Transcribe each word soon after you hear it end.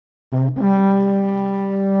Akode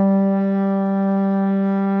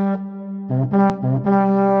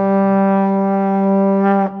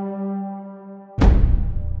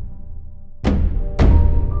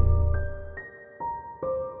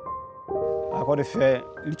fe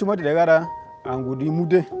lichuma de gara angudi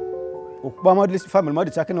mude okpama de family ma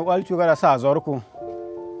de chakeno walichu gara sa azorko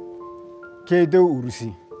kede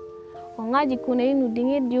urusi ongaji kuna inu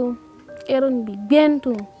dingedio eron bi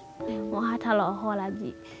bentu mo hatalo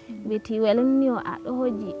holaji beti welunio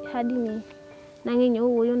adoji hadini nangi nyo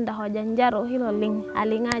woyunda hojanjaro hilo ling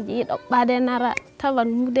alingaji do badenara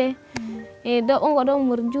taban mude e do ongo do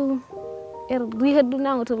murju rihedu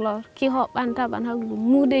nangutulo ki hoban taban haglu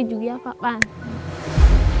mude juya papan.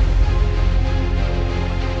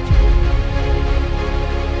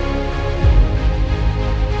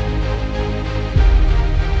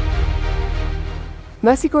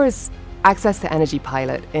 Mercy Corps' access to energy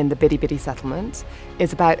pilot in the Bidi Bidi Settlement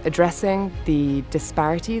is about addressing the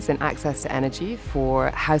disparities in access to energy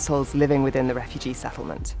for households living within the refugee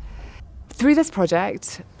settlement. Through this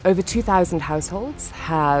project, over 2,000 households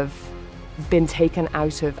have been taken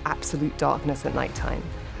out of absolute darkness at night time.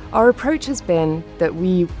 Our approach has been that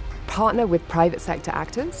we partner with private sector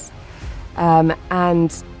actors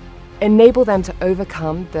and enable them to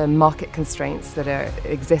overcome the market constraints that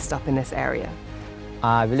exist up in this area.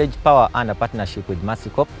 Village Power under partnership with Mercy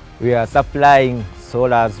Corps, we are supplying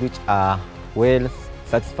solars which are well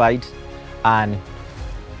satisfied and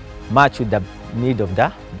match with the need of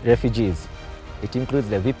the refugees. It includes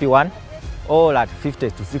the VP1, all at 50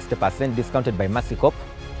 to 60% discounted by Mercy Corps.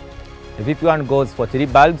 The VP1 goes for 3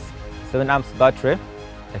 bulbs, 7 amps battery,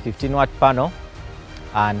 a 15-watt panel,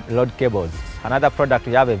 and load cables. Another product,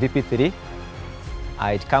 we have a VP3.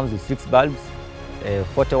 It comes with 6 bulbs, a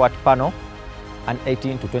 40-watt panel, an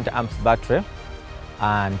 18 to 20 amps battery,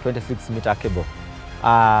 and 26-meter cable.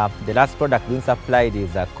 The last product being supplied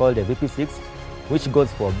is called a VP6, which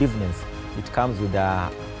goes for business. It comes with a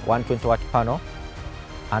 120-watt panel,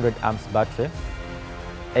 100 amps battery,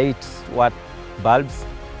 8-watt bulbs,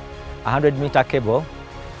 100-meter cable,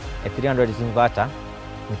 a 300 inverter,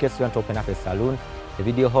 in case you want to open up a salon, a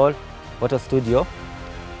video hall, photo studio,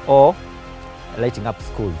 or lighting up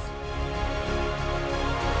schools.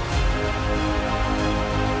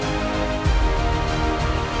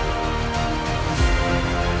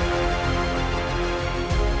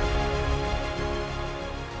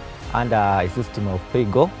 Under a system of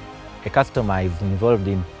pay-go, a customer is involved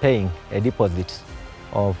in paying a deposit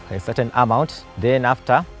of a certain amount. Then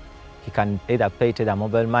after, he can either pay to the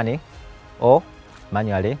mobile money or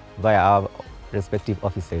manually via our respective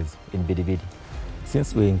offices in Bidi Bidi.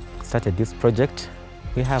 Since we started this project,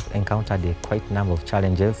 we have encountered a quite number of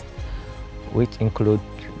challenges, which include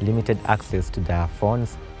limited access to their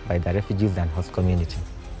phones by the refugees and host community.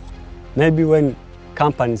 Maybe when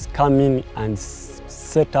companies come in and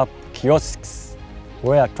set up kiosks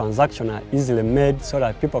where transactions are easily made so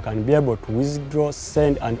that people can be able to withdraw,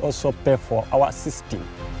 send, and also pay for our system.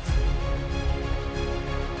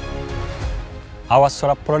 Our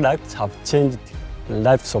solar products have changed the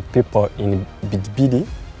lives of people in Bidi Bidi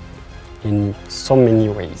in so many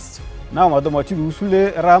ways. Now, madam, what you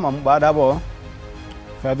usually ram and badabo,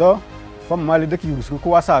 Fedo, from Mali, the Kius,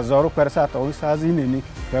 Kuasa, Zoro, Persat, or Sazini,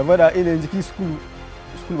 Fevada, Elenski school.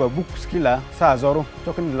 Book skiller, Sazoro,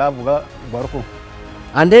 talking love Barco.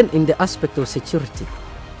 And then in the aspect of security,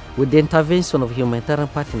 with the intervention of humanitarian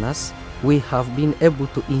partners, we have been able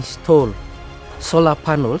to install solar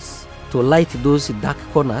panels to light those dark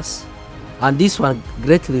corners, and this one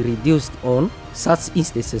greatly reduced on such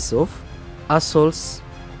instances of assaults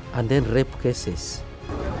and then rape cases.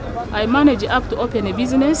 I manage up to open a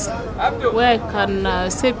business where I can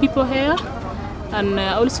save people here. And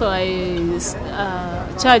also I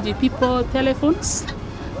charge people telephones,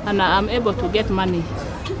 and I'm able to get money.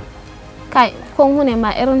 Kai kongune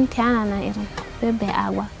ma eron tiana na eron bebe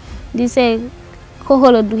agua. Dice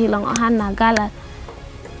koholo duhilang ohana gala.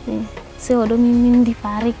 Se odomi mindi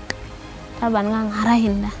farik taban ngang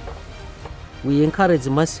harahinda. We encourage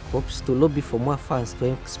Mercy Corps to lobby for more funds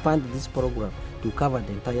to expand this program to cover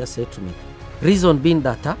the entire settlement. Reason being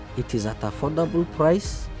that it is at affordable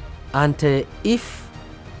price. And if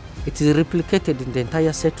it is replicated in the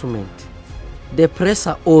entire settlement, the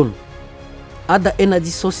pressure on other energy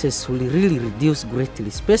sources will really reduce greatly,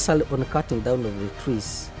 especially on cutting down of the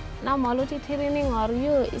trees. Now, Maluti training or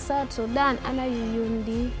you is out Sudan and you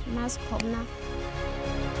yundi mask na.